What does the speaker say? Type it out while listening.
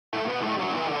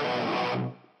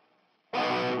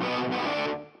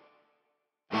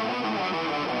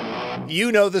You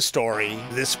know the story.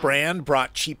 This brand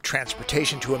brought cheap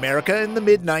transportation to America in the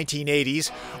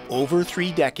mid-1980s. Over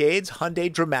 3 decades,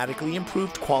 Hyundai dramatically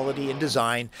improved quality and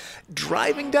design.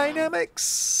 Driving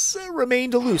dynamics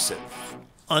remained elusive.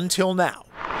 Until now.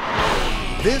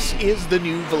 This is the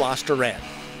new Veloster N.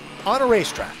 On a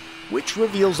racetrack, which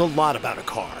reveals a lot about a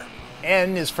car.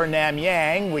 N is for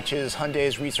Namyang, which is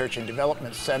Hyundai's research and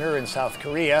development center in South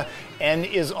Korea. N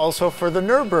is also for the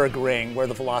Nürburgring, where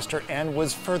the Veloster N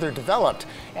was further developed.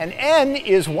 And N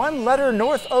is 1 letter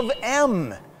north of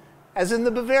M, as in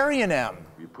the Bavarian M.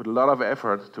 We put a lot of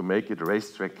effort to make it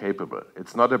racetrack capable.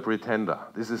 It's not a pretender.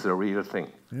 This is a real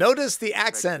thing. Notice the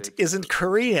accent isn't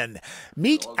Korean.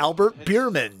 Meet Albert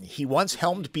Biermann. He once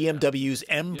helmed BMW's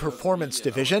M Performance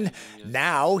division.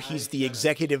 Now he's the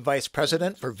executive vice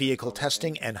president for vehicle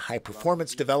testing and high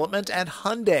performance development at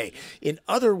Hyundai. In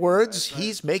other words,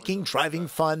 he's making driving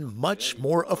fun much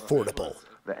more affordable.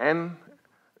 The N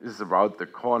is about the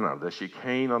corner, the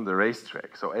chicane on the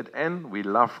racetrack. So at N, we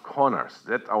love corners.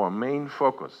 That's our main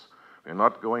focus. We're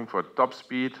not going for top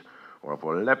speed or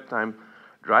for lap time.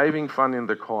 Driving fun in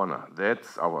the corner,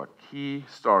 that's our key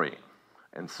story.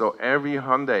 And so every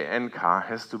Hyundai N car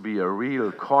has to be a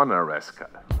real corner rascal.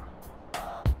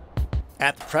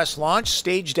 At the press launch,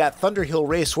 staged at Thunderhill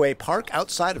Raceway Park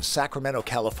outside of Sacramento,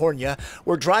 California,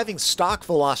 we're driving stock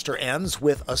Veloster Ns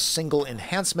with a single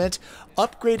enhancement,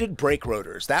 upgraded brake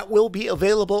rotors. That will be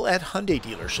available at Hyundai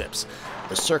dealerships.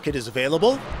 The circuit is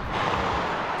available.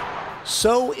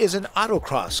 So is an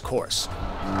autocross course.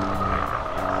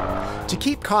 To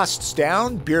keep costs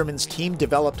down, Biermann's team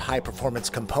developed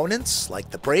high-performance components, like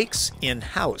the brakes,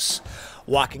 in-house.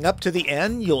 Walking up to the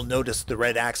N, you'll notice the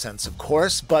red accents, of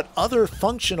course, but other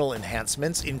functional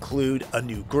enhancements include a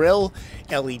new grille,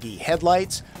 LED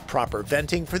headlights, proper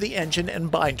venting for the engine and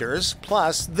binders,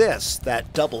 plus this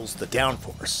that doubles the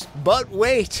downforce. But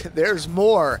wait, there's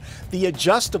more. The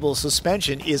adjustable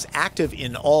suspension is active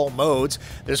in all modes.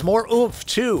 There's more oomph,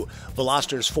 too.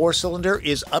 Veloster's 4-cylinder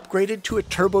is upgraded to a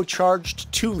turbocharged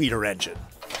 2-liter engine.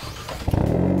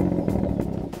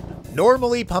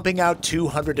 Normally pumping out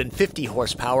 250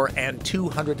 horsepower and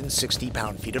 260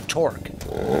 pound-feet of torque.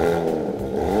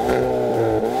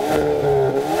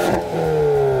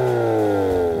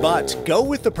 But go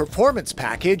with the performance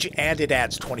package and it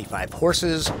adds 25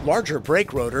 horses, larger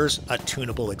brake rotors, a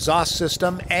tunable exhaust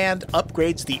system, and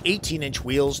upgrades the 18-inch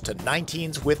wheels to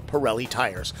 19s with Pirelli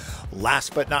tires.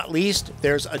 Last but not least,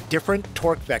 there's a different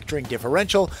torque vectoring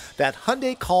differential that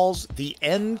Hyundai calls the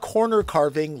N corner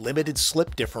carving limited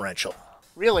slip differential.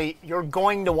 Really, you're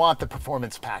going to want the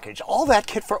performance package. All that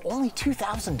kit for only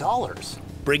 $2,000.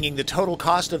 Bringing the total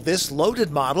cost of this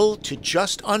loaded model to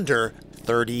just under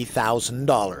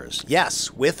 $30,000.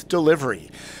 Yes, with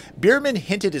delivery. Biermann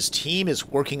hinted his team is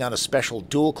working on a special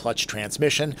dual-clutch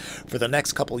transmission. For the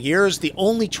next couple years, the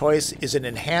only choice is an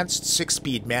enhanced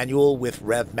 6-speed manual with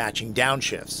rev-matching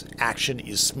downshifts. Action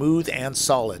is smooth and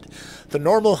solid. The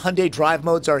normal Hyundai drive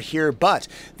modes are here, but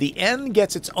the N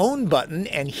gets its own button,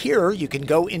 and here you can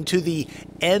go into the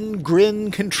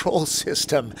N-Grin control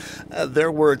system.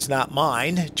 Their words, not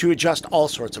mine, to adjust all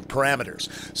sorts of parameters.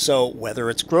 So whether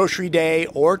it's grocery day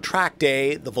or track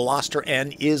day, the Veloster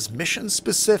N is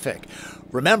mission-specific.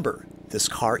 Remember, this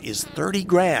car is 30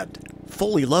 grand,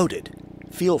 fully loaded.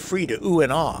 Feel free to ooh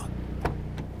and ah.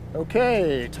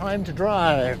 Okay, time to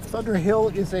drive.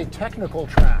 Thunderhill is a technical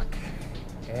track,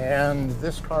 and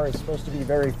this car is supposed to be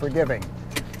very forgiving.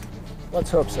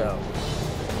 Let's hope so.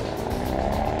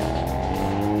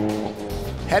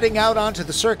 Heading out onto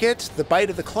the circuit, the bite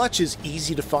of the clutch is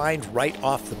easy to find right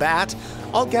off the bat.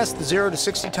 I'll guess the 0 to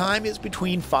 60 time is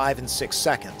between 5 and 6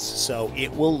 seconds, so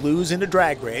it will lose in a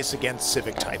drag race against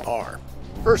Civic Type R.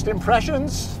 First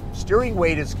impressions, steering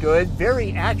weight is good,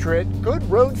 very accurate, good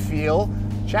road feel,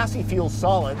 chassis feels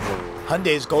solid.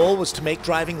 Hyundai's goal was to make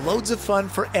driving loads of fun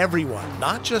for everyone,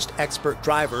 not just expert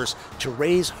drivers, to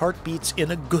raise heartbeats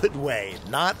in a good way,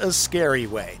 not a scary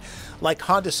way. Like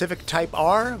Honda Civic Type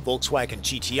R, Volkswagen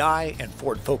GTI, and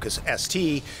Ford Focus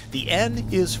ST, the N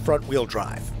is front-wheel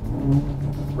drive.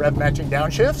 Rev-matching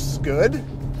downshifts, good.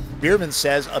 Biermann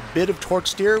says a bit of torque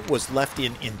steer was left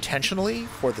in intentionally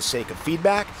for the sake of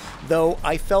feedback, though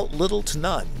I felt little to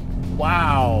none.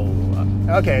 Wow.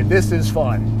 Okay, this is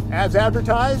fun. As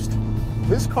advertised,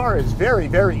 this car is very,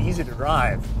 very easy to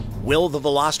drive. Will the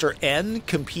Veloster N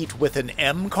compete with an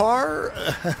M car?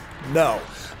 No.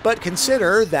 But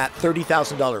consider that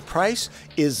 $30,000 price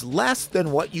is less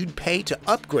than what you'd pay to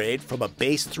upgrade from a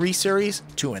base 3 Series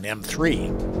to an M3.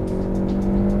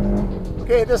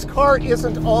 Okay, this car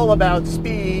isn't all about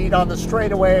speed. On the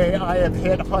straightaway, I have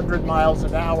hit 100 miles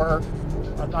an hour.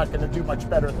 I'm not going to do much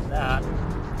better than that.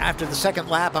 After the second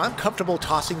lap, I'm comfortable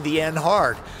tossing the N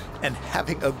hard and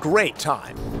having a great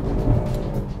time.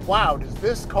 Wow, does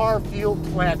this car feel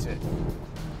planted?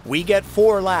 We get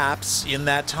 4 laps. In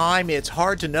that time, it's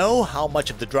hard to know how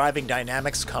much of the driving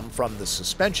dynamics come from the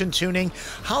suspension tuning,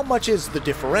 how much is the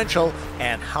differential,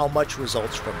 and how much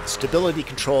results from the stability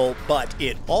control, but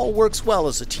it all works well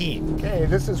as a team. Okay,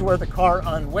 this is where the car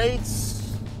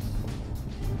unweights.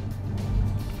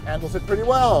 Handles it pretty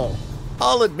well.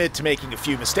 I'll admit to making a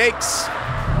few mistakes,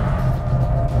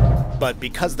 but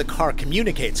because the car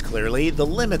communicates clearly, the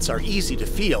limits are easy to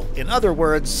feel. In other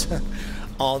words,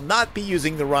 I'll not be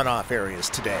using the runoff areas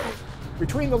today.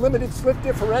 Between the limited slip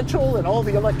differential and all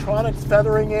the electronics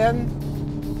feathering in,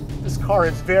 this car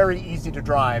is very easy to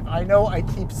drive. I know I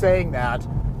keep saying that,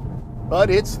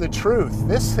 but it's the truth.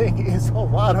 This thing is a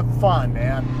lot of fun,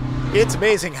 man. It's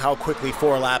amazing how quickly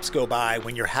 4 laps go by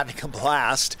when you're having a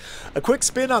blast. A quick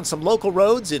spin on some local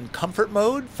roads in comfort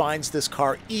mode finds this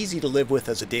car easy to live with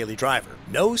as a daily driver.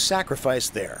 No sacrifice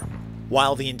there.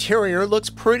 While the interior looks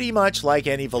pretty much like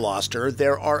any Veloster,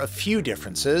 there are a few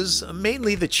differences,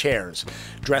 mainly the chairs.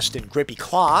 Dressed in grippy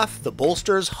cloth, the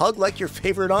bolsters hug like your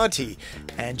favorite auntie,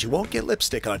 and you won't get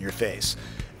lipstick on your face.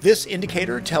 This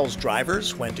indicator tells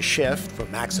drivers when to shift for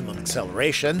maximum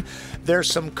acceleration.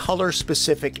 There's some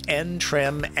color-specific N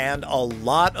trim and a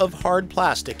lot of hard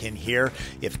plastic in here.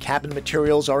 If cabin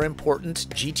materials are important,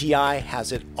 GTI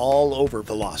has it all over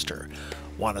Veloster.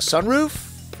 Want a sunroof?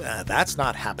 That's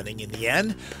not happening in the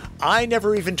N. I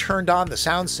never even turned on the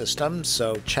sound system,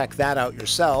 so check that out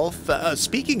yourself.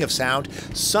 Speaking of sound,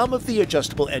 some of the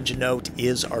adjustable engine note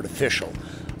is artificial.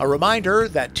 A reminder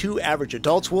that 2 average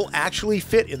adults will actually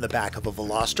fit in the back of a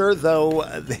Veloster, though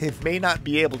they may not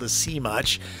be able to see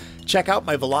much. Check out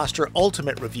my Veloster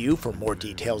Ultimate review for more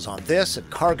details on this and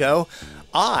cargo.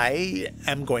 I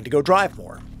am going to go drive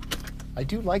more. I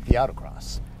do like the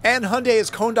autocross. And Hyundai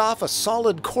has coned off a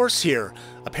solid course here.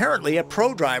 Apparently, a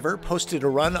pro driver posted a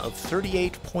run of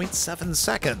 38.7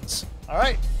 seconds. All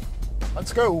right,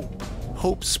 let's go.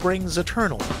 Hope springs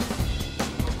eternal.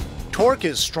 Torque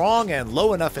is strong and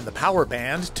low enough in the power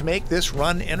band to make this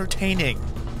run entertaining.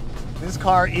 This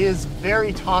car is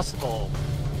very tossable.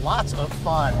 Lots of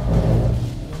fun.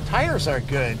 Tires are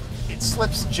good. It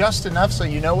slips just enough so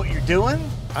you know what you're doing.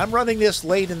 I'm running this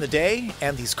late in the day,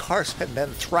 and these cars have been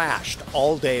thrashed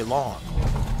all day long.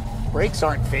 Brakes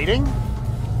aren't fading.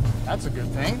 That's a good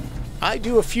thing. I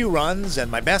do a few runs, and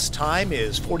my best time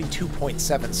is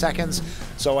 42.7 seconds,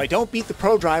 so I don't beat the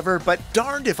pro driver, but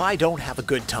darned if I don't have a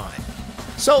good time.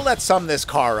 So let's sum this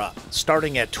car up.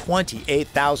 Starting at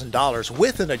 $28,000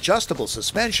 with an adjustable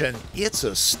suspension, it's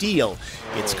a steal.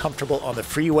 It's comfortable on the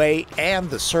freeway and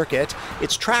the circuit.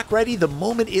 It's track ready the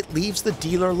moment it leaves the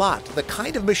dealer lot. The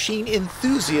kind of machine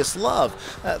enthusiasts love.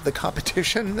 The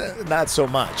competition, not so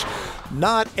much.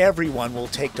 Not everyone will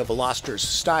take to Veloster's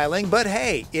styling, but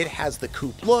hey, it has the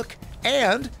coupe look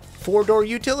and 4-door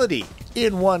utility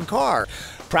in one car.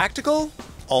 Practical?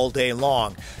 All day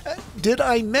long. Did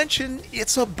I mention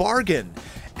it's a bargain?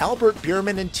 Albert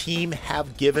Biermann and team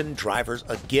have given drivers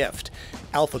a gift.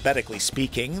 Alphabetically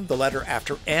speaking, the letter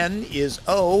after N is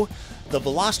O. The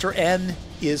Veloster N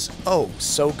is oh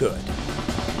so good.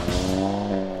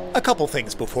 A couple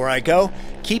things before I go.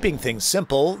 Keeping things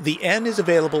simple, the N is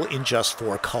available in just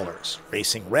 4 colors: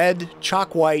 racing red,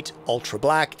 chalk white, ultra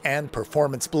black, and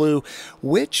performance blue,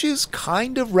 which is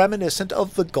kind of reminiscent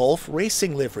of the Gulf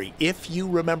racing livery, if you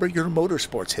remember your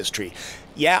motorsports history.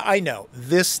 Yeah, I know,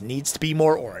 this needs to be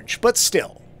more orange, but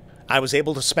still. I was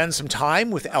able to spend some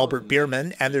time with Albert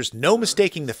Biermann, and there's no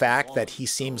mistaking the fact that he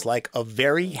seems like a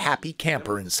very happy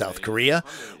camper in South Korea.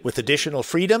 With additional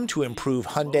freedom to improve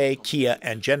Hyundai, Kia,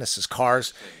 and Genesis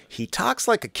cars, he talks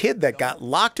like a kid that got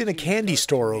locked in a candy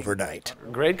store overnight.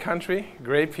 Great country,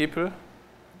 great people,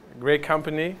 great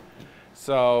company,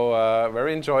 so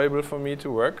very enjoyable for me to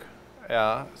work.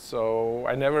 Yeah, so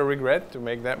I never regret to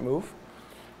make that move.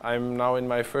 I'm now in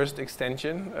my first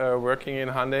extension working in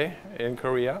Hyundai in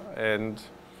Korea, and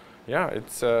yeah,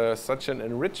 it's such an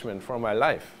enrichment for my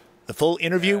life. The full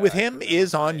interview with him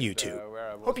is on YouTube.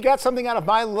 Hope you got something out of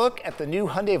my look at the new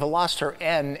Hyundai Veloster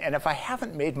N, and if I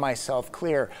haven't made myself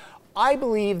clear, I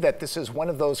believe that this is one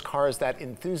of those cars that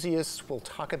enthusiasts will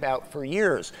talk about for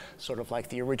years, sort of like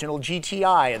the original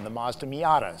GTI and the Mazda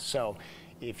Miata. So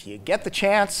if you get the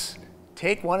chance,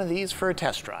 take one of these for a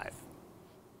test drive.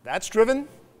 That's Driven.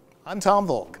 I'm Tom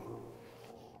Voelk.